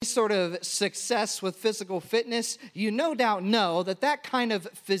sort of success with physical fitness, you no doubt know that that kind of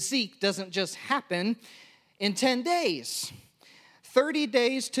physique doesn't just happen in 10 days. 30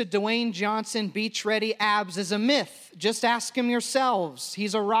 days to Dwayne Johnson beach ready abs is a myth. Just ask him yourselves.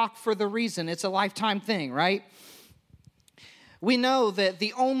 He's a rock for the reason. It's a lifetime thing, right? We know that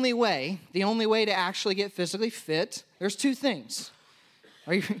the only way to actually get physically fit, there's two things.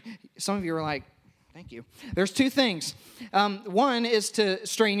 Some of you are like, thank you. There's two things. One is to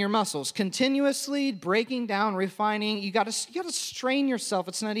strain your muscles, continuously breaking down, refining. You got to strain yourself.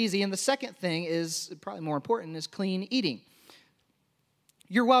 It's not easy. And the second thing is probably more important, is clean eating.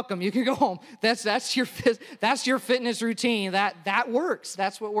 You're welcome. You can go home. That's your fitness routine. That works.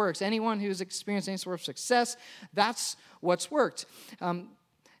 That's what works. Anyone who's experienced any sort of success, that's what's worked.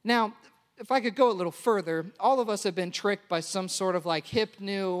 Now, if I could go a little further, all of us have been tricked by some sort of like hip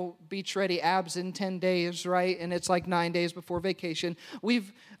new beach-ready abs in 10 days, right? And it's like 9 days before vacation.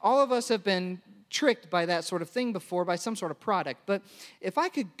 All of us have been tricked by that sort of thing before, by some sort of product. But if I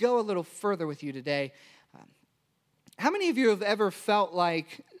could go a little further with you today, how many of you have ever felt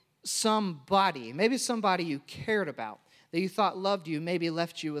like somebody, maybe somebody you cared about, that you thought loved you, maybe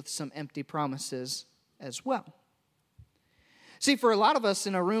left you with some empty promises as well? See, for a lot of us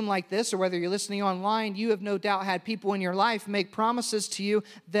in a room like this, or whether you're listening online, you have no doubt had people in your life make promises to you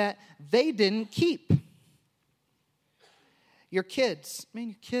that they didn't keep. Your kids,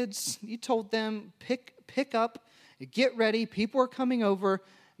 you told them, pick up, get ready, people are coming over,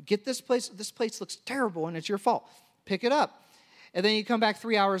 get this place looks terrible and it's your fault. Pick it up. And then you come back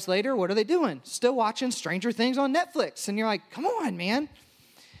 3 hours later, what are they doing? Still watching Stranger Things on Netflix. And you're like, come on, man.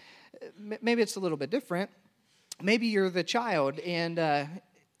 Maybe it's a little bit different. Maybe you're the child and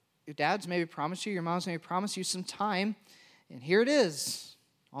your dad's maybe promised you, your mom's maybe promised you some time. And here it is,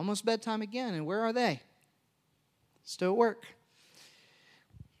 almost bedtime again. And where are they? Still at work.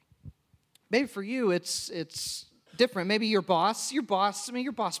 Maybe for you, it's different. Maybe your boss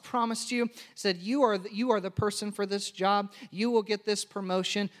promised you, said, you are the person for this job. You will get this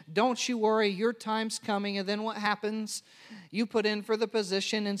promotion. Don't you worry, your time's coming. And then what happens? You put in for the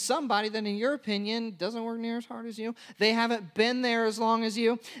position, and somebody that, in your opinion, doesn't work near as hard as you, they haven't been there as long as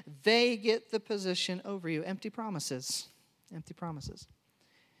you, they get the position over you. Empty promises. Empty promises.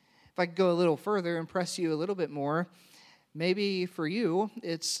 If I could go a little further and press you a little bit more, maybe for you,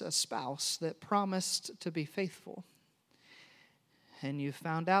 it's a spouse that promised to be faithful, and you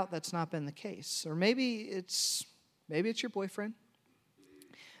found out that's not been the case. Or maybe it's your boyfriend,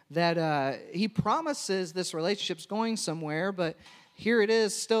 that he promises this relationship's going somewhere, but here it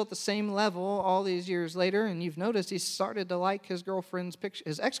is, still at the same level all these years later, and you've noticed he started to like his ex-girlfriend's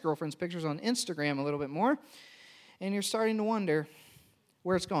pictures on Instagram a little bit more, and you're starting to wonder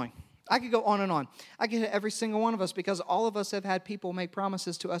where it's going. I could go on and on. I could hit every single one of us, because all of us have had people make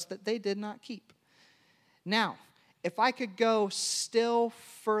promises to us that they did not keep. Now, if I could go still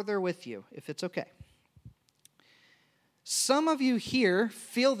further with you, if it's okay. Some of you here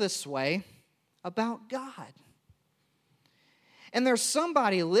feel this way about God. And there's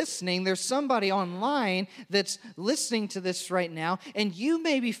somebody listening, there's somebody online that's listening to this right now, and you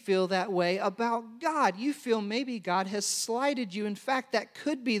maybe feel that way about God. You feel maybe God has slighted you. In fact, that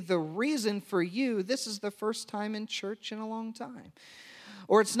could be the reason for you. This is the first time in church in a long time.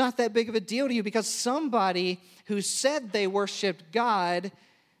 Or it's not that big of a deal to you because somebody who said they worshiped God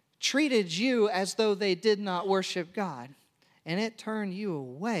treated you as though they did not worship God. And it turned you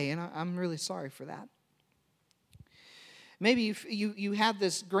away, and I'm really sorry for that. Maybe you have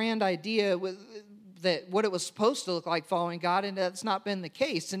this grand idea that what it was supposed to look like following God, and that's not been the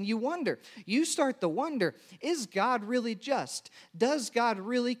case. And you start to wonder, is God really just? Does God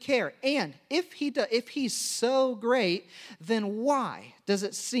really care? And if he's so great, then why does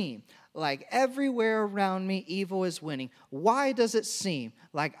it seem like everywhere around me evil is winning? Why does it seem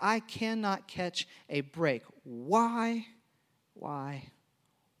like I cannot catch a break? Why?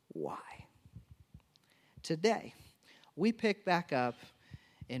 Today, we pick back up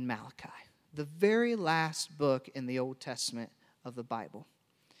in Malachi, the very last book in the Old Testament of the Bible.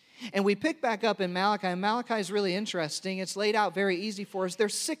 And we pick back up in Malachi, and Malachi is really interesting. It's laid out very easy for us.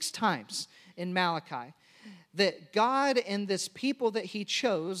 There's 6 times in Malachi that God and this people that he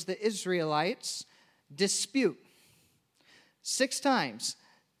chose, the Israelites, dispute. 6 times.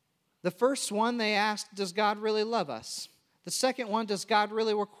 The first one, they asked, does God really love us? The second one, does God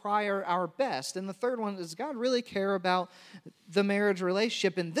really require our best? And the third one, does God really care about the marriage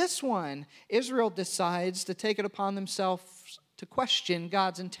relationship? And this one, Israel decides to take it upon themselves to question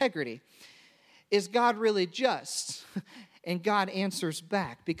God's integrity. Is God really just? And God answers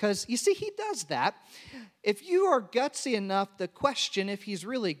back because, you see, he does that. If you are gutsy enough to question if he's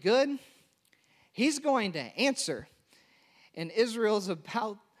really good, he's going to answer. And Israel's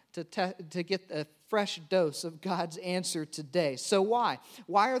about to get a fresh dose of God's answer today. So why?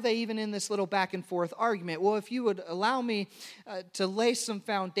 Why are they even in this little back and forth argument? Well, if you would allow me to lay some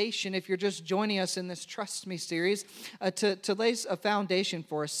foundation, if you're just joining us in this Trust Me series, to lay a foundation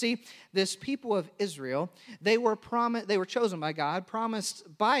for us. See, this people of Israel, they were chosen by God,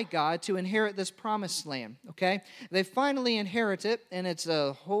 promised by God to inherit this promised land, okay? They finally inherit it, and it's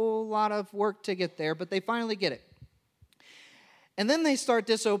a whole lot of work to get there, but they finally get it. And then they start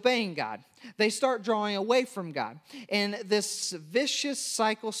disobeying God. They start drawing away from God. And this vicious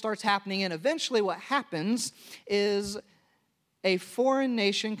cycle starts happening. And eventually what happens is a foreign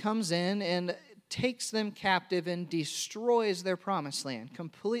nation comes in and takes them captive and destroys their promised land.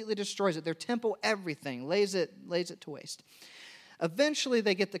 Completely destroys it. Their temple, everything. Lays it to waste. Eventually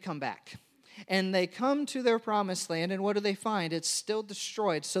they get to come back. And they come to their promised land. And what do they find? It's still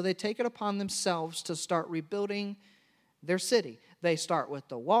destroyed. So they take it upon themselves to start rebuilding their city. They start with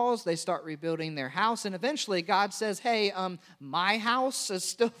the walls, they start rebuilding their house, and eventually God says, hey, my house is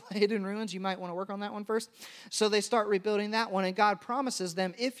still laid in ruins. You might want to work on that one first. So they start rebuilding that one, and God promises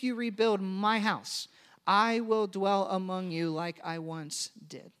them, if you rebuild my house, I will dwell among you like I once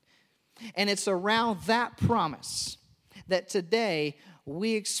did. And it's around that promise that today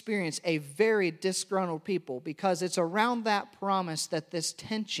we experience a very disgruntled people, because it's around that promise that this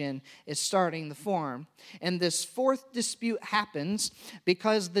tension is starting to form. And this fourth dispute happens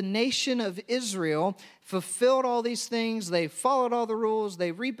because the nation of Israel fulfilled all these things. They followed all the rules.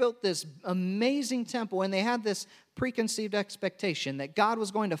 They rebuilt this amazing temple, and they had this preconceived expectation that God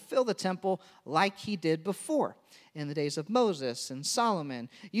was going to fill the temple like he did before in the days of Moses and Solomon.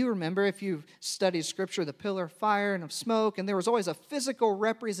 You remember, if you've studied Scripture, the pillar of fire and of smoke, and there was always a physical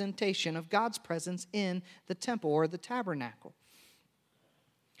representation of God's presence in the temple or the tabernacle.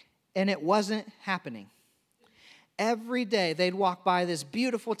 And it wasn't happening. Every day they'd walk by this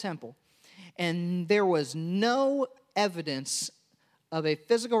beautiful temple, and there was no evidence of a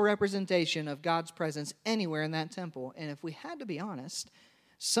physical representation of God's presence anywhere in that temple. And if we had to be honest,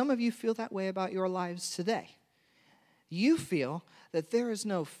 some of you feel that way about your lives today. You feel that there is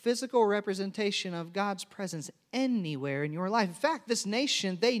no physical representation of God's presence anywhere in your life. In fact, this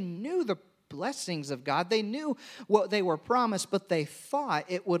nation, they knew the blessings of God. They knew what they were promised, but they thought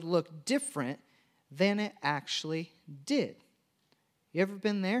it would look different than it actually did. You ever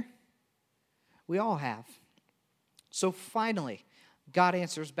been there? We all have. So finally, God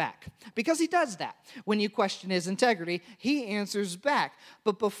answers back, because he does that. When you question his integrity, he answers back.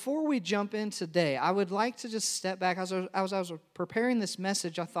 But before we jump in today, I would like to just step back. As I was preparing this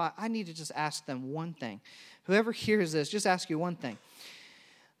message, I thought I need to just ask them one thing. Whoever hears this, just ask you one thing.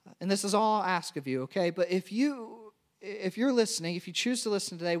 And this is all I'll ask of you, okay? But if you're listening, if you choose to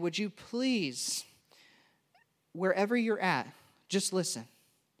listen today, would you please, wherever you're at, just listen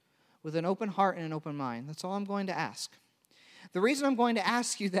with an open heart and an open mind. That's all I'm going to ask. The reason I'm going to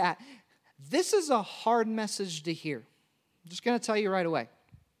ask you that, this is a hard message to hear. I'm just going to tell you right away.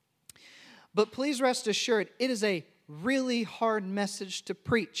 But please rest assured, it is a really hard message to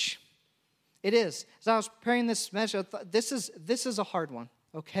preach. It is. As I was preparing this message, I thought, this is a hard one,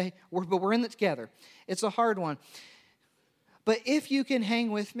 okay? But we're in it together. It's a hard one. But if you can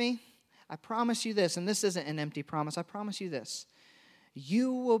hang with me, I promise you this, and this isn't an empty promise, I promise you this.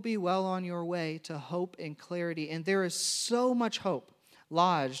 You will be well on your way to hope and clarity. And there is so much hope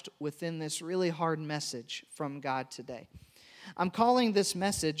lodged within this really hard message from God today. I'm calling this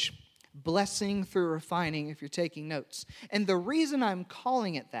message Blessing Through Refining, if you're taking notes. And the reason I'm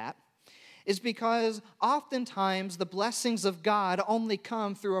calling it that is because oftentimes the blessings of God only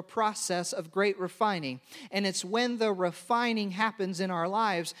come through a process of great refining. And it's when the refining happens in our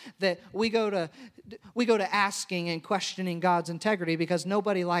lives that we go to asking and questioning God's integrity, because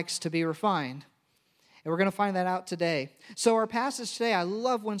nobody likes to be refined. And we're going to find that out today. So our passage today, I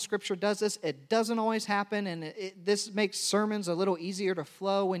love when Scripture does this. It doesn't always happen, and this makes sermons a little easier to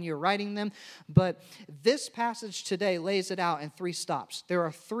flow when you're writing them. But this passage today lays it out in 3 stops. There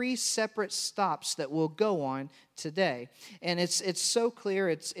are 3 separate stops that we'll go on today. And it's so clear,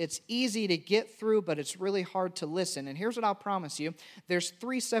 it's easy to get through, but it's really hard to listen. And here's what I'll promise you. There's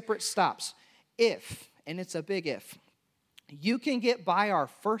 3 separate stops. If, and it's a big if, you can get by our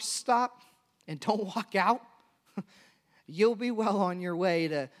first stop and don't walk out, you'll be well on your way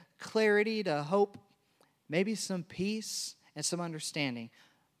to clarity, to hope, maybe some peace and some understanding.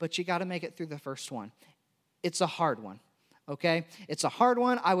 But you got to make it through the first one. It's a hard one, okay? It's a hard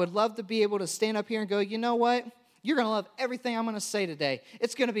one. I would love to be able to stand up here and go, you know what? You're going to love everything I'm going to say today.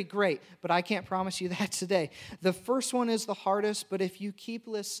 It's going to be great, but I can't promise you that today. The first one is the hardest, but if you keep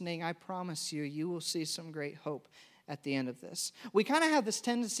listening, I promise you, you will see some great hope at the end of this. We kind of have this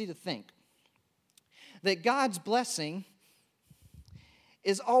tendency to think that God's blessing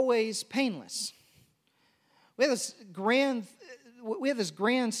is always painless. We have this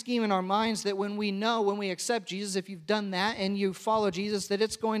grand scheme in our minds that when we accept Jesus, if you've done that and you follow Jesus, that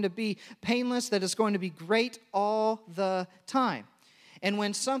it's going to be painless, that it's going to be great all the time. And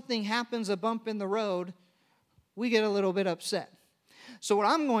when something happens, a bump in the road, we get a little bit upset. So what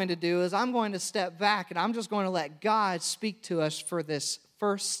I'm going to do is I'm going to step back and I'm just going to let God speak to us for this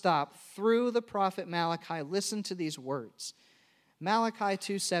first stop through the prophet Malachi. Listen to these words. Malachi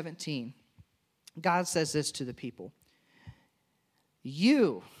 2:17. God says this to the people.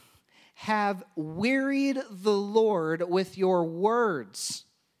 You have wearied the Lord with your words.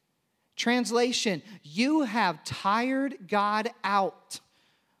 Translation, you have tired God out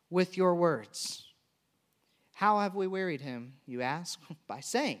with your words. How have we wearied him, you ask? By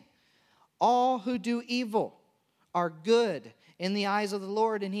saying, all who do evil are good in the eyes of the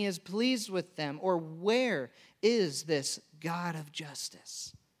Lord, and he is pleased with them. Or where is this God of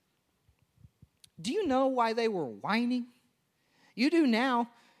justice? Do you know why they were whining? You do now.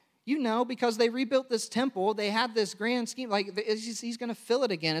 You know, because they rebuilt this temple. They had this grand scheme. Like, he's going to fill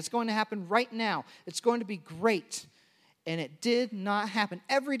it again. It's going to happen right now. It's going to be great. And it did not happen.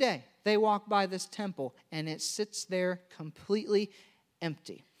 Every day they walk by this temple, and it sits there completely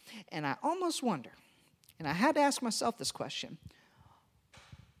empty. And I almost wonder, and I had to ask myself this question,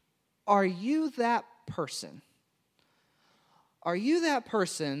 are you that person? Are you that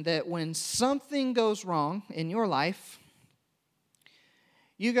person that when something goes wrong in your life,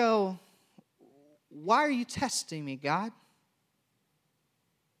 you go, why are you testing me, God?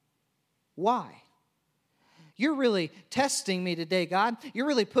 Why? You're really testing me today, God. You're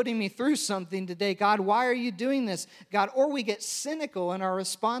really putting me through something today, God. Why are you doing this, God? Or we get cynical in our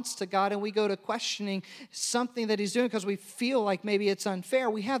response to God and we go to questioning something that he's doing because we feel like maybe it's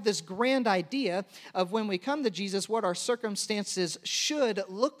unfair. We have this grand idea of when we come to Jesus, what our circumstances should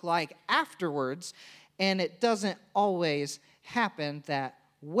look like afterwards, and it doesn't always happen that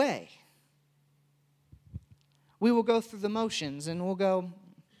way. We will go through the motions and we'll go,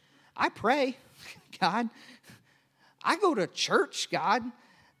 I pray, God. I go to church, God.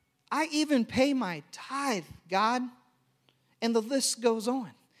 I even pay my tithe, God. And the list goes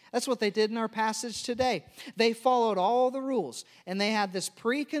on. That's what they did in our passage today. They followed all the rules, and they had this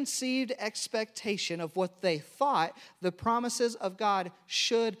preconceived expectation of what they thought the promises of God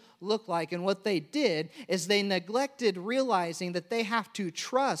should look like. And what they did is they neglected realizing that they have to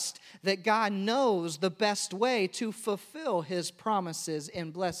trust that God knows the best way to fulfill his promises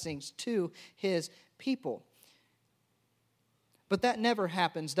and blessings to his people. But that never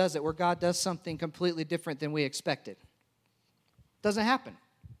happens, does it, where God does something completely different than we expected? Doesn't happen.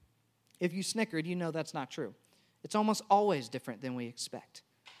 If you snickered, you know that's not true. It's almost always different than we expect.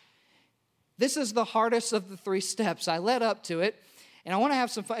 This is the hardest of the three steps. I led up to it, and I want to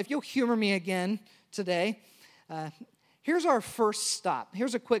have some fun. If you'll humor me again today, here's our first stop.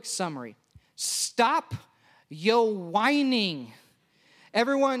 Here's a quick summary. Stop yo whining.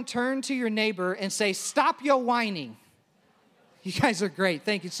 Everyone turn to your neighbor and say, stop yo whining. You guys are great.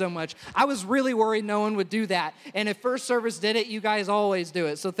 Thank you so much. I was really worried no one would do that. And if First Service did it, you guys always do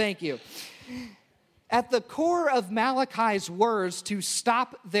it. So thank you. At the core of Malachi's words to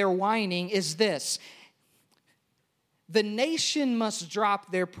stop their whining is this. The nation must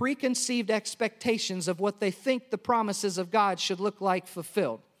drop their preconceived expectations of what they think the promises of God should look like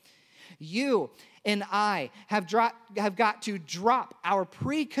fulfilled. You and I have got to drop our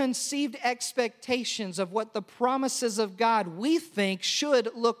preconceived expectations of what the promises of God we think should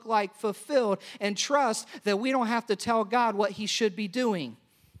look like fulfilled and trust that we don't have to tell God what he should be doing.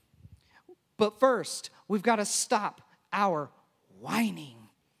 But first, we've got to stop our whining.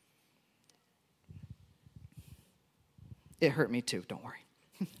 It hurt me too, don't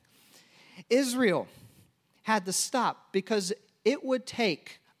worry. Israel had to stop because it would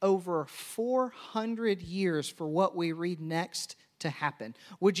take over 400 years for what we read next to happen.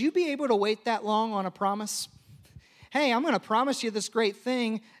 Would you be able to wait that long on a promise? Hey, I'm going to promise you this great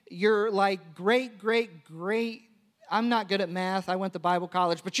thing. You're like great, I'm not good at math. I went to Bible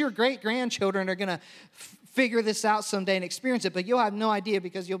college, but your great-grandchildren are going to figure this out someday and experience it, but you'll have no idea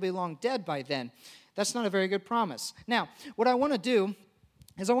because you'll be long dead by then. That's not a very good promise. Now, what I want to do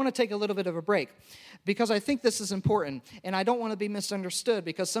is I want to take a little bit of a break because I think this is important, and I don't want to be misunderstood,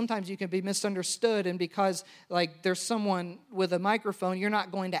 because sometimes you can be misunderstood, and because like there's someone with a microphone, you're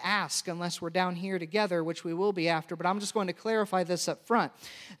not going to ask unless we're down here together, which we will be after, but I'm just going to clarify this up front.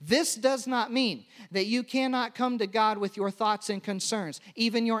 This does not mean that you cannot come to God with your thoughts and concerns,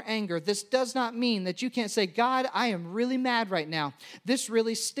 even your anger. This does not mean that you can't say, God, I am really mad right now. This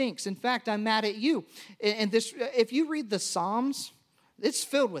really stinks. In fact, I'm mad at you. And this, if you read the Psalms, it's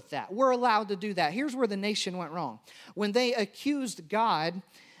filled with that. We're allowed to do that. Here's where the nation went wrong. When they accused God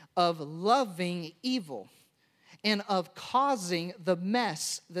of loving evil and of causing the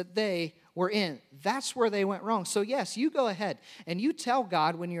mess that they were in, that's where they went wrong. So yes, you go ahead and you tell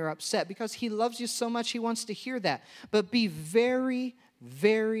God when you're upset, because he loves you so much, he wants to hear that. But be very,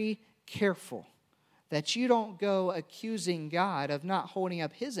 very careful that you don't go accusing God of not holding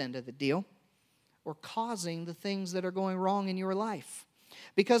up his end of the deal or causing the things that are going wrong in your life.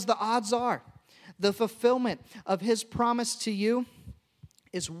 Because the odds are the fulfillment of his promise to you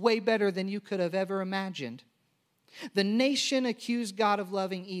is way better than you could have ever imagined. The nation accused God of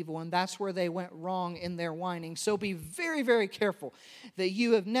loving evil, and that's where they went wrong in their whining. So be very, very careful that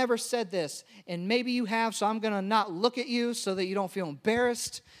you have never said this, and maybe you have, so I'm going to not look at you so that you don't feel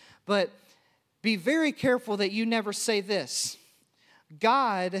embarrassed. But be very careful that you never say this: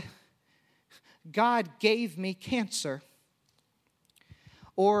 God gave me cancer.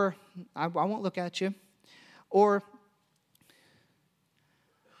 Or, I won't look at you. Or,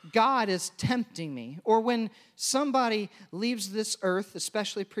 God is tempting me. Or when somebody leaves this earth,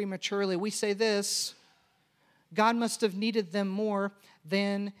 especially prematurely, we say this: God must have needed them more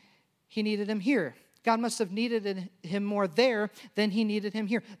than he needed him here. God must have needed him more there than he needed him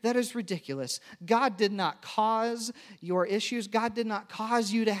here. That is ridiculous. God did not cause your issues. God did not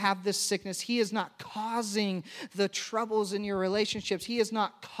cause you to have this sickness. He is not causing the troubles in your relationships. He is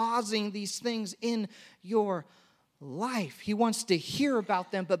not causing these things in your life. He wants to hear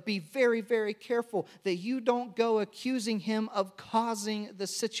about them, but be very, very careful that you don't go accusing him of causing the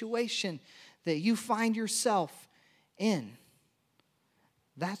situation that you find yourself in.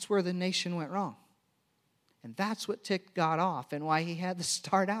 That's where the nation went wrong. And that's what ticked God off, and why he had to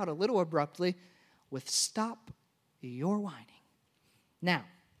start out a little abruptly with "stop your whining." Now,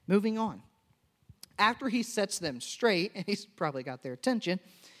 moving on. After he sets them straight, and he's probably got their attention,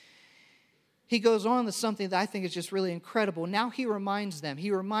 he goes on to something that I think is just really incredible. Now he reminds them.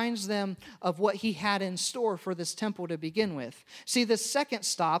 He reminds them of what he had in store for this temple to begin with. See, the second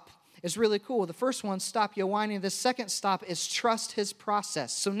stop is really cool. The first one, stop your whining. The second stop is trust his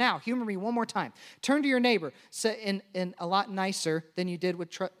process. So now, humor me one more time. Turn to your neighbor, say in a lot nicer than you did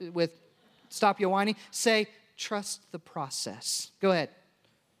with stop your whining. Say, trust the process. Go ahead.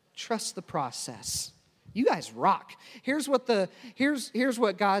 Trust the process. You guys rock. Here's what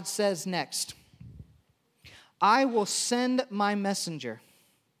God says next. I will send my messenger,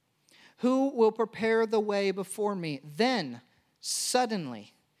 who will prepare the way before me. Then,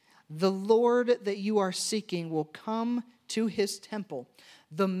 suddenly, the Lord that you are seeking will come to his temple.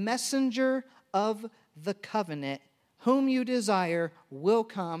 The messenger of the covenant, whom you desire, will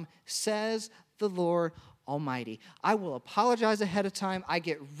come, says the Lord Almighty. I will apologize ahead of time. I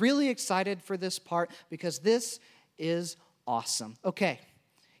get really excited for this part because this is awesome. Okay,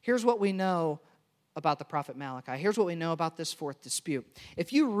 here's what we know about the prophet Malachi. Here's what we know about this fourth dispute.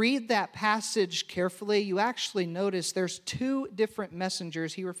 If you read that passage carefully, you actually notice there's two different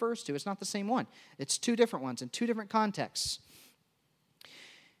messengers he refers to. It's not the same one. It's two different ones in two different contexts.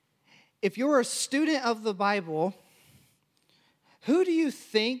 If you're a student of the Bible, who do you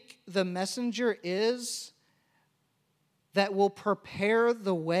think the messenger is that will prepare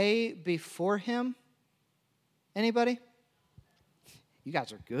the way before him? Anybody? You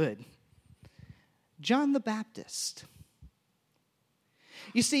guys are good. John the Baptist.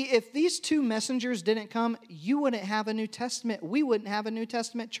 You see, if these two messengers didn't come, you wouldn't have a New Testament. We wouldn't have a New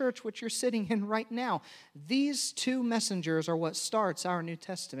Testament church, which you're sitting in right now. These two messengers are what starts our New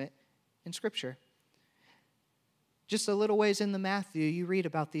Testament in Scripture. Just a little ways in the Matthew, you read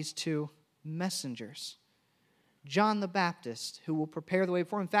about these two messengers. John the Baptist, who will prepare the way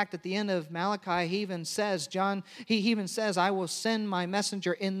before him. In fact, at the end of Malachi, he even says, I will send my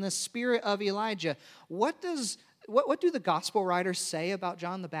messenger in the spirit of Elijah. What do the gospel writers say about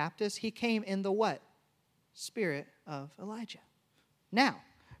John the Baptist? He came in the what? Spirit of Elijah. Now,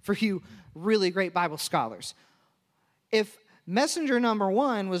 for you really great Bible scholars, if messenger number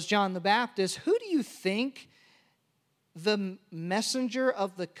one was John the Baptist, who do you think the messenger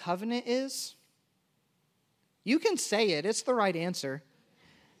of the covenant is? You can say it. It's the right answer.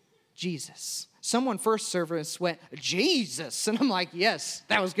 Jesus. Someone first service went, Jesus. And I'm like, yes,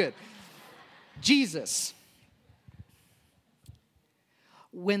 that was good. Jesus.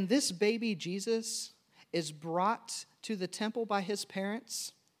 When this baby Jesus is brought to the temple by his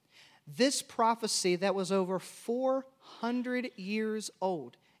parents, this prophecy that was over 400 years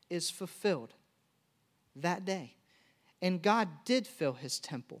old is fulfilled that day. And God did fill his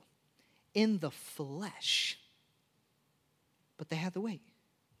temple in the flesh. But they had to wait.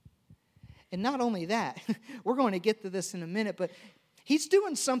 And not only that, we're going to get to this in a minute, but he's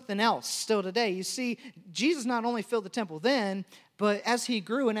doing something else still today. You see, Jesus not only filled the temple then, but as he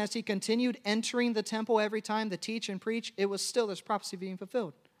grew and as he continued entering the temple every time to teach and preach, it was still this prophecy being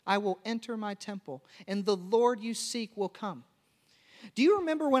fulfilled. I will enter my temple, and the Lord you seek will come. Do you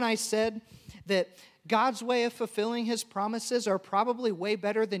remember when I said that God's way of fulfilling his promises are probably way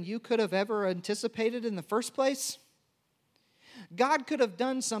better than you could have ever anticipated in the first place? God could have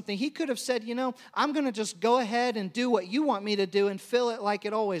done something. He could have said, I'm going to just go ahead and do what you want me to do and fill it like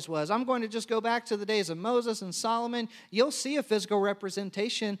it always was. I'm going to just go back to the days of Moses and Solomon. You'll see a physical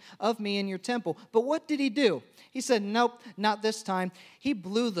representation of me in your temple. But what did he do? He said, nope, not this time. He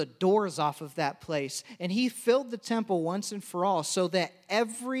blew the doors off of that place, and he filled the temple once and for all so that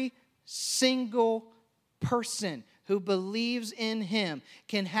every single person who believes in him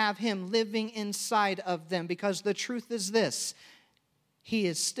can have him living inside of them. Because the truth is this, he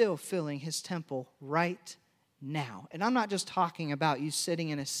is still filling his temple right now. And I'm not just talking about you sitting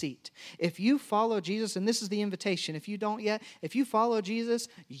in a seat. If you follow Jesus, and this is the invitation, if you don't yet, if you follow Jesus,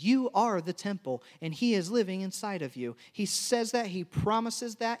 you are the temple, and he is living inside of you. He says that, he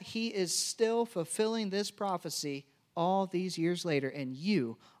promises that, he is still fulfilling this prophecy all these years later, and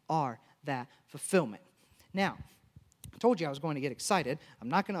you are that fulfillment. Now, I told you I was going to get excited. I'm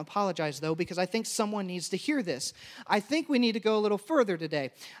not going to apologize, though, because I think someone needs to hear this. I think we need to go a little further today.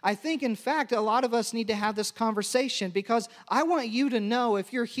 I think, in fact, a lot of us need to have this conversation because I want you to know,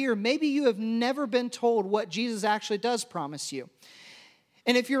 if you're here, maybe you have never been told what Jesus actually does promise you.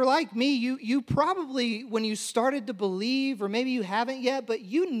 And if you're like me, you probably, when you started to believe, or maybe you haven't yet, but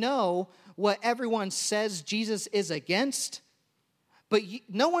you know what everyone says Jesus is against, but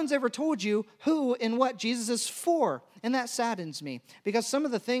no one's ever told you who and what Jesus is for. And that saddens me. Because some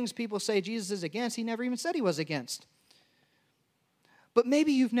of the things people say Jesus is against, he never even said he was against. But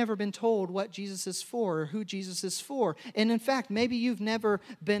maybe you've never been told what Jesus is for or who Jesus is for. And in fact, maybe you've never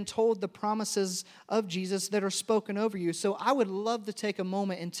been told the promises of Jesus that are spoken over you. So I would love to take a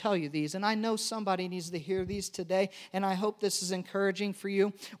moment and tell you these. And I know somebody needs to hear these today, and I hope this is encouraging for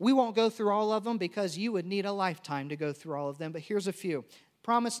you. We won't go through all of them because you would need a lifetime to go through all of them. But here's a few.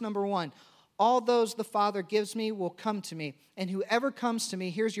 Promise number 1, all those the Father gives me will come to me. And whoever comes to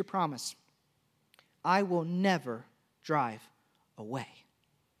me, here's your promise, I will never drive away.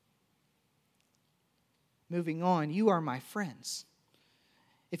 Moving on, you are my friends.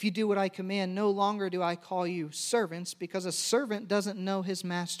 If you do what I command, no longer do I call you servants, because a servant doesn't know his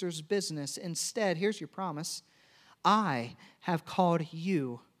master's business. Instead, here's your promise, I have called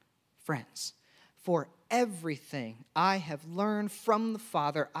you friends. For everything I have learned from the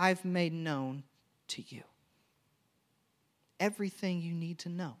Father, I've made known to you. Everything you need to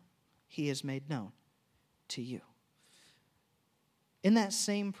know, he has made known to you. In that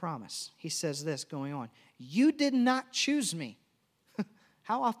same promise, he says this going on, you did not choose me.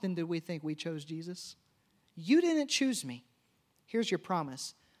 How often did we think we chose Jesus? You didn't choose me. Here's your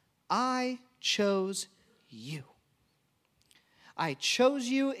promise. I chose you. I chose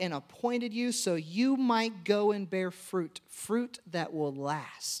you and appointed you so you might go and bear fruit, fruit that will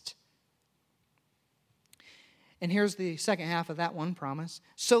last. And here's the second half of that one promise.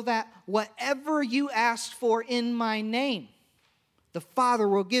 So that whatever you ask for in my name, the Father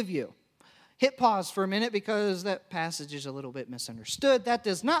will give you. Hit pause for a minute because that passage is a little bit misunderstood. That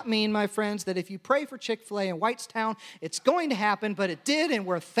does not mean, my friends, that if you pray for Chick-fil-A in Whitestown, it's going to happen, but it did, and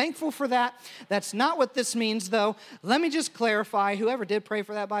we're thankful for that. That's not what this means, though. Let me just clarify. Whoever did pray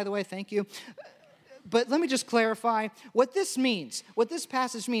for that, by the way, thank you. But let me just clarify what this means. What this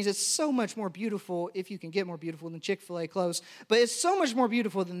passage means is so much more beautiful, if you can get more beautiful than Chick-fil-A clothes, but it's so much more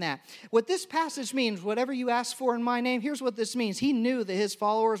beautiful than that. What this passage means, whatever you ask for in my name, here's what this means. He knew that his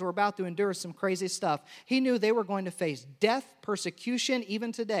followers were about to endure some crazy stuff. He knew they were going to face death, persecution,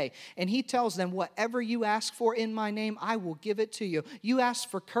 even today. And he tells them, whatever you ask for in my name, I will give it to you. You ask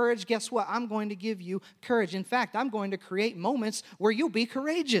for courage, guess what? I'm going to give you courage. In fact, I'm going to create moments where you'll be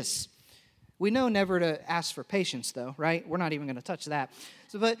courageous. We know never to ask for patience, though, right? We're not even going to touch that.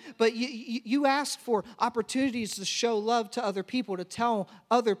 So, but you ask for opportunities to show love to other people, to tell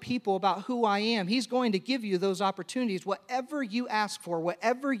other people about who I am. He's going to give you those opportunities. Whatever you ask for,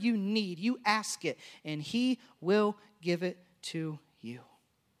 whatever you need, you ask it, and He will give it to you.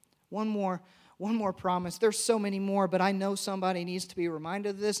 One more promise. There's so many more, but I know somebody needs to be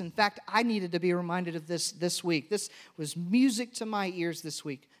reminded of this. In fact, I needed to be reminded of this week. This was music to my ears this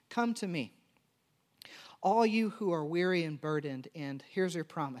week. Come to me, all you who are weary and burdened, and here's your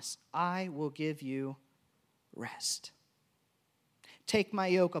promise: I will give you rest. Take my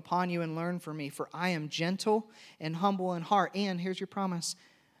yoke upon you and learn from me, for I am gentle and humble in heart. And here's your promise: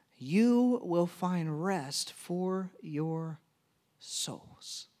 you will find rest for your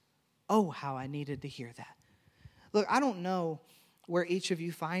souls. Oh, how I needed to hear that. Look, I don't know where each of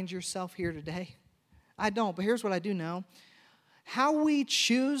you find yourself here today. I don't, but here's what I do know. How we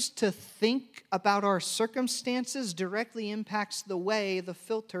choose to think about our circumstances directly impacts the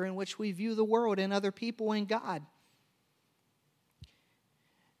filter in which we view the world and other people and God.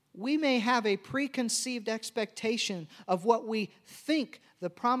 We may have a preconceived expectation of what we think the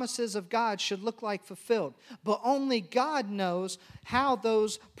promises of God should look like fulfilled, but only God knows how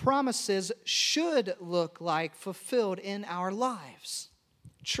those promises should look like fulfilled in our lives.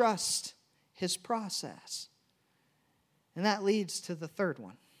 Trust His process. And that leads to the third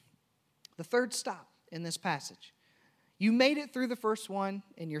one. The third stop in this passage. You made it through the first one,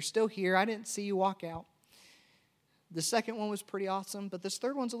 and you're still here. I didn't see you walk out. The second one was pretty awesome, but this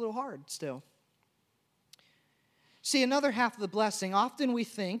third one's a little hard still. See, another half of the blessing, often we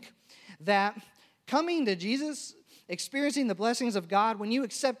think that coming to Jesus, experiencing the blessings of God, when you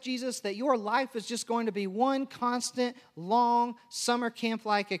accept Jesus, that your life is just going to be one constant, long, summer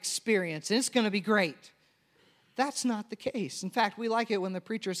camp-like experience, and it's going to be great. That's not the case. In fact, we like it when the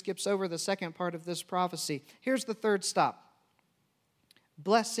preacher skips over the second part of this prophecy. Here's the third stop.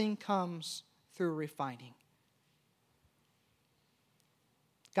 Blessing comes through refining.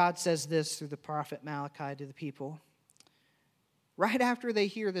 God says this through the prophet Malachi to the people. Right after they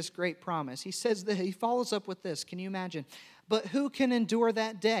hear this great promise, he says that he follows up with this. Can you imagine? But who can endure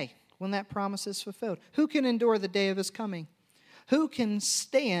that day when that promise is fulfilled? Who can endure the day of his coming? Who can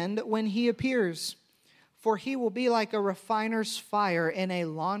stand when he appears? For he will be like a refiner's fire and a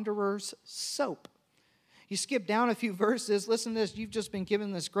launderer's soap. You skip down a few verses. Listen to this. You've just been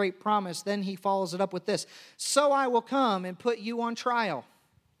given this great promise. Then he follows it up with this. So I will come and put you on trial.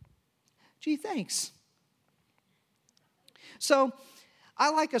 Gee, thanks. So I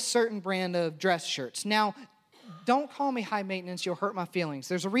like a certain brand of dress shirts. Now, don't call me high maintenance. You'll hurt my feelings.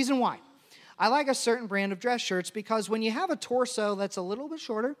 There's a reason why. I like a certain brand of dress shirts because when you have a torso that's a little bit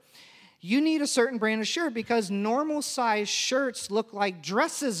shorter, you need a certain brand of shirt because normal size shirts look like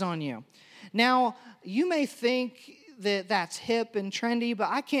dresses on you. Now, you may think that that's hip and trendy, but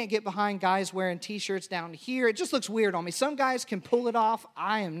I can't get behind guys wearing t-shirts down here. It just looks weird on me. Some guys can pull it off.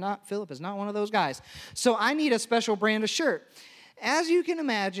 Philip is not one of those guys. So I need a special brand of shirt. As you can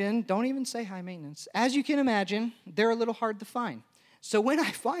imagine, don't even say high maintenance. As you can imagine, they're a little hard to find. So when I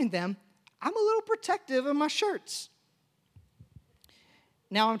find them, I'm a little protective of my shirts.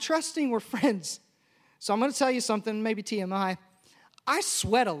 Now, I'm trusting we're friends, so I'm going to tell you something, maybe TMI. I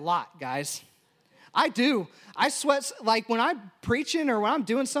sweat a lot, guys. I do. I sweat, like when I'm preaching or when I'm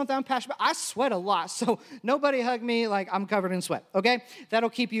doing something I'm passionate about, I sweat a lot. So nobody hug me like I'm covered in sweat, okay? That'll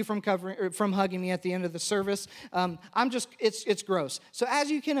keep you from hugging me at the end of the service. It's gross. So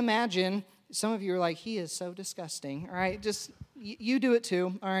as you can imagine, some of you are like, he is so disgusting, all right? Just, you do it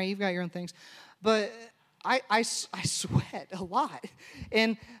too, all right? You've got your own things. But I sweat a lot,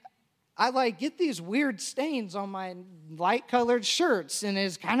 and I get these weird stains on my light-colored shirts, and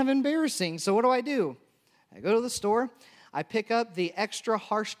it's kind of embarrassing. So what do? I go to the store, I pick up the extra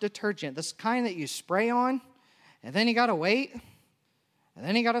harsh detergent, this kind that you spray on, and then you gotta wait, and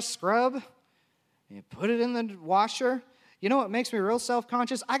then you gotta scrub, and you put it in the washer. You know what makes me real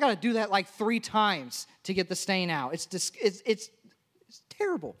self-conscious? I gotta do that like 3 times to get the stain out. It's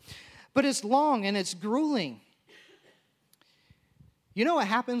terrible. But it's long and it's grueling. You know what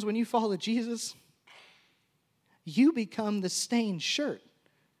happens when you follow Jesus? You become the stained shirt.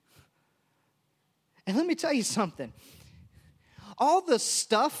 And let me tell you something. All the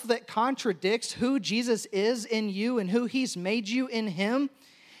stuff that contradicts who Jesus is in you and who he's made you in him,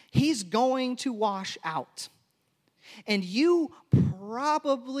 he's going to wash out. And you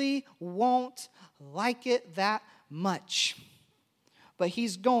probably won't like it that much. But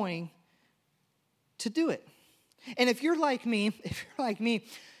he's going to do it. And if you're like me,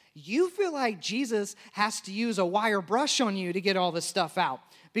 you feel like Jesus has to use a wire brush on you to get all this stuff out.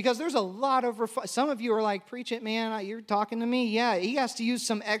 Because there's a lot of, some of you are like, preach it, man, you're talking to me. Yeah, he has to use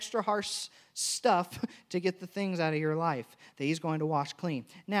some extra harsh stuff to get the things out of your life that he's going to wash clean.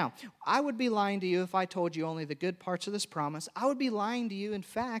 Now, I would be lying to you if I told you only the good parts of this promise. I would be lying to you, in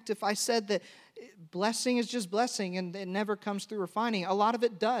fact, if I said that blessing is just blessing and it never comes through refining. A lot of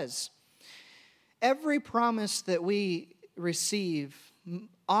it does. Every promise that we receive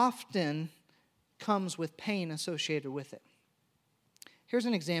often comes with pain associated with it. Here's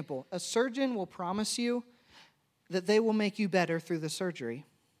an example. A surgeon will promise you that they will make you better through the surgery.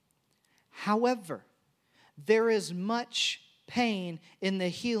 However, there is much pain in the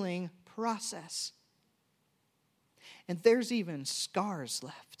healing process. And there's even scars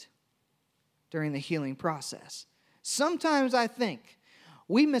left during the healing process. Sometimes I think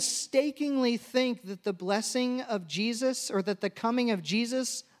we mistakenly think that the blessing of Jesus, or that the coming of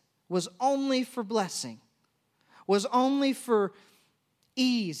Jesus, was only for blessing, was only for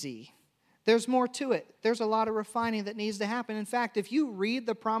easy. There's more to it. There's a lot of refining that needs to happen. In fact, if you read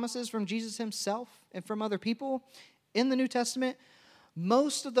the promises from Jesus himself and from other people in the New Testament,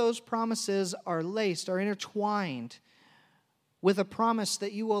 most of those promises are intertwined with a promise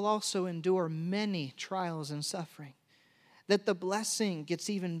that you will also endure many trials and suffering. That the blessing gets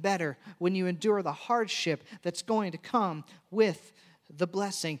even better when you endure the hardship that's going to come with the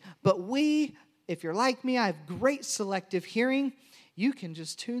blessing. But if you're like me, I have great selective hearing. You can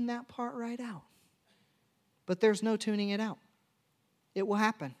just tune that part right out. But there's no tuning it out. It will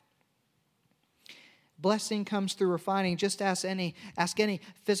happen. Blessing comes through refining. Just ask any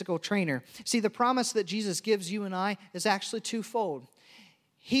physical trainer. See, the promise that Jesus gives you and I is actually twofold.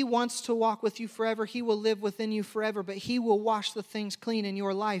 He wants to walk with you forever. He will live within you forever, but he will wash the things clean in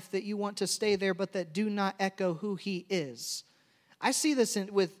your life that you want to stay there, but that do not echo who he is. I see this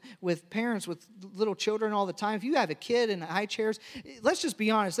with parents with little children all the time. If you have a kid in high chairs, let's just be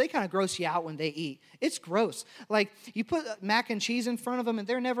honest, they kind of gross you out when they eat. It's gross. Like, you put mac and cheese in front of them, and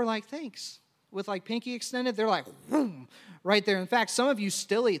they're never like, thanks. With like pinky extended, they're like, whoom, right there. In fact, some of you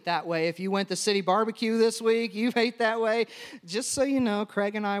still eat that way. If you went to City Barbecue this week, you ate that way. Just so you know,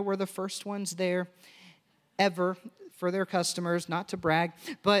 Craig and I were the first ones there ever for their customers, not to brag,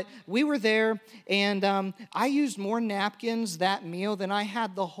 but we were there, and I used more napkins that meal than I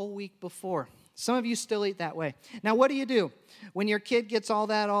had the whole week before. Some of you still eat that way. Now, what do? When your kid gets all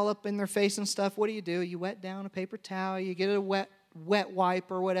that all up in their face and stuff, what do? You wet down a paper towel, you get a wet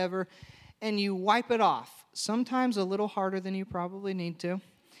wipe or whatever, and you wipe it off, sometimes a little harder than you probably need to.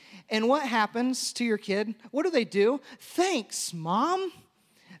 And what happens to your kid? What do? Thanks, Mom.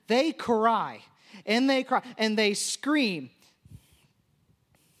 They cry. And they cry, and they scream.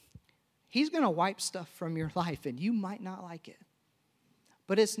 He's going to wipe stuff from your life, and you might not like it.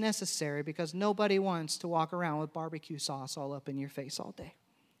 But it's necessary, because nobody wants to walk around with barbecue sauce all up in your face all day.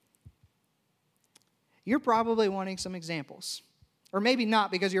 You're probably wanting some examples. Or maybe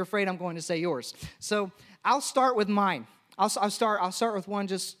not, because you're afraid I'm going to say yours. So I'll start with mine. I'll start with one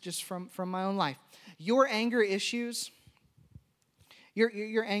just from my own life. Your anger issues.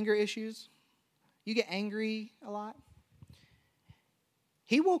 Your anger issues. You get angry a lot.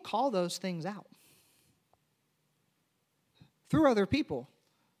 He will call those things out. Through other people.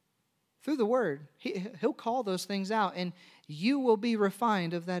 Through the word. He'll call those things out, and you will be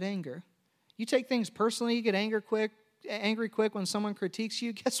refined of that anger. You take things personally, you get angry quick when someone critiques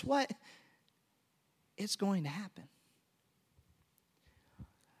you. Guess what? It's going to happen.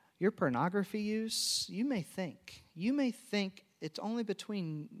 Your pornography use, you may think it's only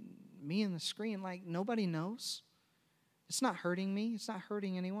between me and the screen, like nobody knows. It's not hurting me. It's not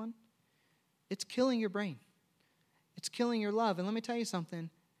hurting anyone. It's killing your brain. It's killing your love. And let me tell you something.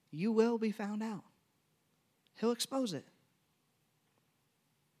 You will be found out. He'll expose it.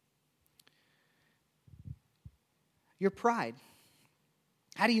 Your pride.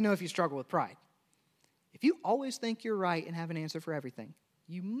 How do you know if you struggle with pride? If you always think you're right and have an answer for everything,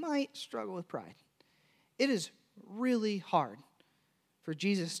 you might struggle with pride. It is really hard for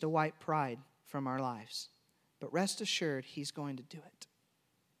Jesus to wipe pride from our lives. But rest assured, he's going to do it.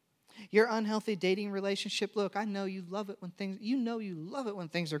 Your unhealthy dating relationship, look, I know you love it when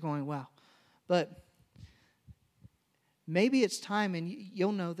things are going well. But maybe it's time, and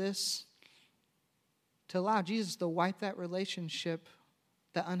you'll know this, to allow Jesus to wipe that relationship,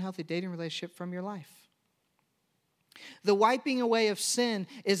 that unhealthy dating relationship, from your life. The wiping away of sin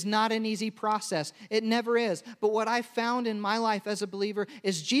is not an easy process. It never is. But what I found in my life as a believer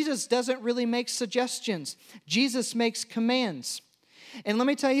is Jesus doesn't really make suggestions. Jesus makes commands. And let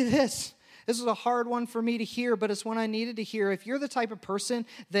me tell you this. This is a hard one for me to hear, but it's one I needed to hear. If you're the type of person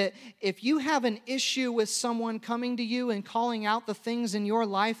that if you have an issue with someone coming to you and calling out the things in your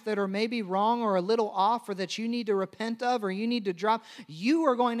life that are maybe wrong or a little off or that you need to repent of or you need to drop, you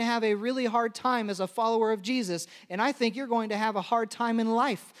are going to have a really hard time as a follower of Jesus. And I think you're going to have a hard time in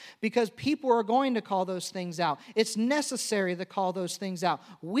life because people are going to call those things out. It's necessary to call those things out.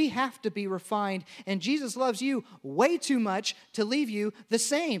 We have to be refined, and Jesus loves you way too much to leave you the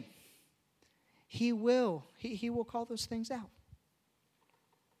same. He will call those things out.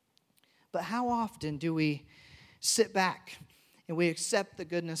 But how often do we sit back and we accept the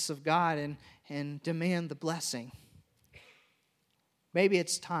goodness of God and demand the blessing? Maybe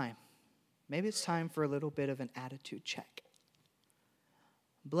it's time. Maybe it's time for a little bit of an attitude check.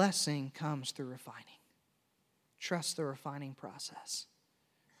 Blessing comes through refining. Trust the refining process.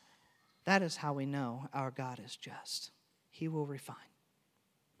 That is how we know our God is just. He will refine.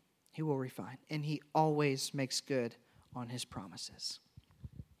 He will refine. And He always makes good on His promises.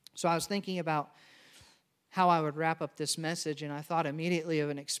 So I was thinking about how I would wrap up this message, and I thought immediately of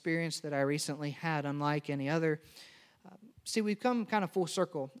an experience that I recently had, unlike any other. See, we've come kind of full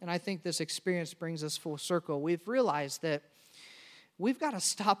circle, and I think this experience brings us full circle. We've realized that we've got to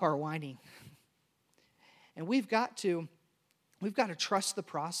stop our whining. And we've got to trust the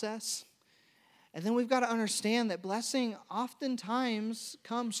process. And then we've got to understand that blessing oftentimes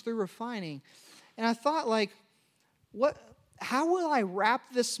comes through refining. And I thought, how will I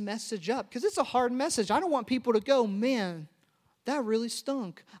wrap this message up? Because it's a hard message. I don't want people to go, man, that really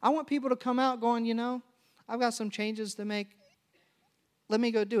stunk. I want people to come out going, I've got some changes to make. Let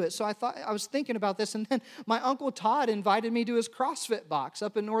me go do it. So I was thinking about this, and then my Uncle Todd invited me to his CrossFit box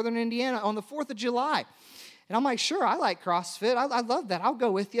up in northern Indiana on the 4th of July. And I'm like, sure, I like CrossFit. I love that. I'll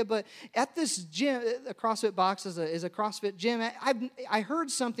go with you. But at this gym, the CrossFit box is a CrossFit gym. I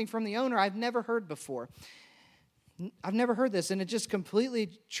heard something from the owner I've never heard before. I've never heard this, and it just completely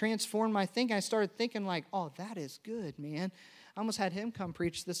transformed my thinking. I started thinking oh, that is good, man. I almost had him come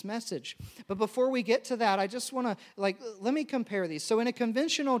preach this message. But before we get to that, I just want to, let me compare these. So in a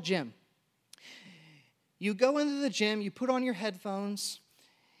conventional gym, you go into the gym, you put on your headphones,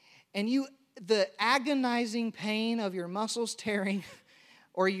 and the agonizing pain of your muscles tearing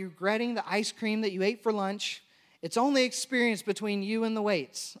or you regretting the ice cream that you ate for lunch, it's only experienced between you and the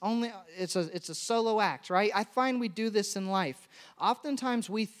weights. It's a solo act, right? I find we do this in life. Oftentimes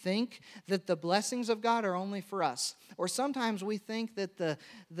we think that the blessings of God are only for us. Or sometimes we think that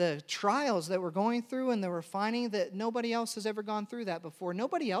the trials that we're going through and the refining, that nobody else has ever gone through that before.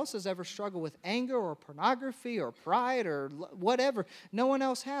 Nobody else has ever struggled with anger or pornography or pride or whatever. No one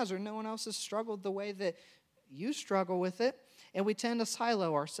else has, or no one else has struggled the way that you struggle with it. And we tend to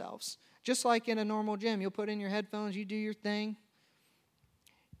silo ourselves. Just like in a normal gym, you'll put in your headphones, you do your thing.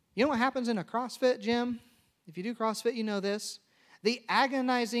 You know what happens in a CrossFit gym? If you do CrossFit, you know this. The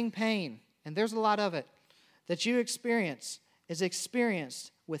agonizing pain, and there's a lot of it, that you experience is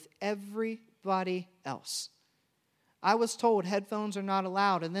experienced with everybody else. I was told headphones are not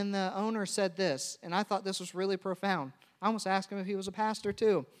allowed, and then the owner said this, and I thought this was really profound. I almost asked him if he was a pastor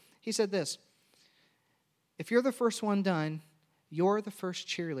too. He said this: if you're the first one done, you're the first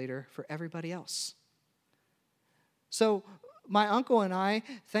cheerleader for everybody else. So my uncle and I,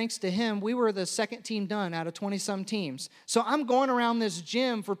 thanks to him, we were the second team done out of 20-some teams. So I'm going around this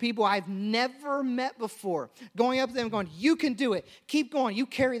gym for people I've never met before, going up to them going, you can do it. Keep going. You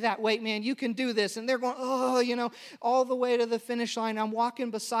carry that weight, man. You can do this. And they're going, all the way to the finish line.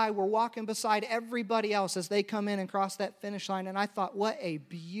 We're walking beside everybody else as they come in and cross that finish line. And I thought, what a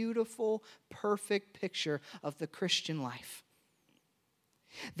beautiful, perfect picture of the Christian life.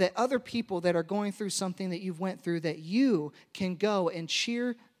 That other people that are going through something that you've went through, that you can go and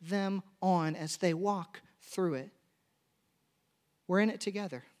cheer them on as they walk through it. We're in it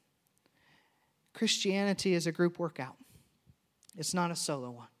together. Christianity is a group workout. It's not a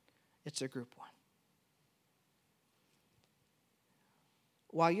solo one. It's a group one.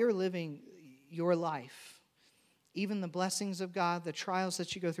 While you're living your life, even the blessings of God, the trials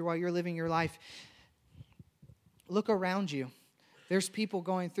that you go through while you're living your life, look around you. There's people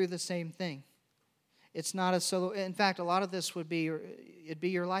going through the same thing. It's not a solo. In fact, a lot of this it'd be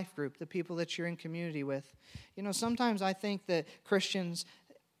your life group, the people that you're in community with. Sometimes I think that Christians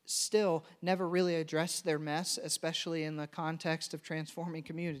still never really address their mess, especially in the context of transforming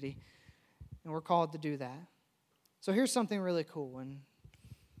community. And we're called to do that. So here's something really cool, and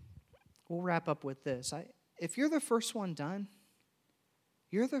we'll wrap up with this. If you're the first one done,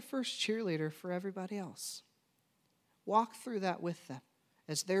 you're the first cheerleader for everybody else. Walk through that with them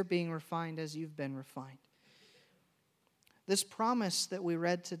as they're being refined as you've been refined. This promise that we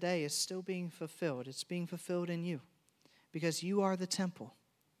read today is still being fulfilled. It's being fulfilled in you because you are the temple.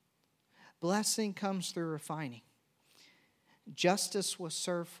 Blessing comes through refining. Justice was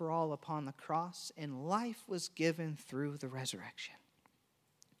served for all upon the cross, and life was given through the resurrection.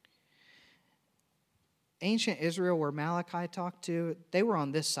 Ancient Israel, where Malachi talked to, they were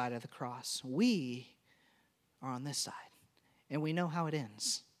on this side of the cross. We are on this side, and we know how it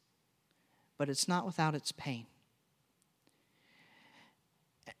ends. But it's not without its pain.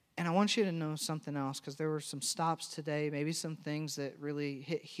 And I want you to know something else, because there were some stops today, maybe some things that really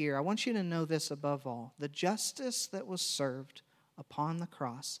hit here. I want you to know this above all. The justice that was served upon the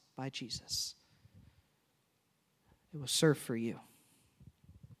cross by Jesus, it was served for you.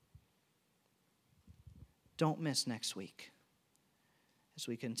 Don't miss next week as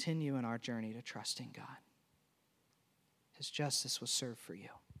we continue in our journey to trusting God. His justice was served for you.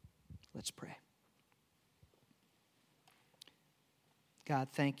 Let's pray. God,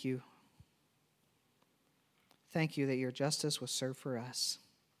 thank you. Thank you that your justice was served for us.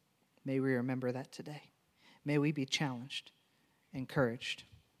 May we remember that today. May we be challenged, encouraged.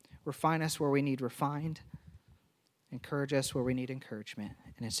 Refine us where we need refined. Encourage us where we need encouragement.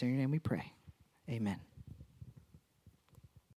 And it's in your name we pray. Amen.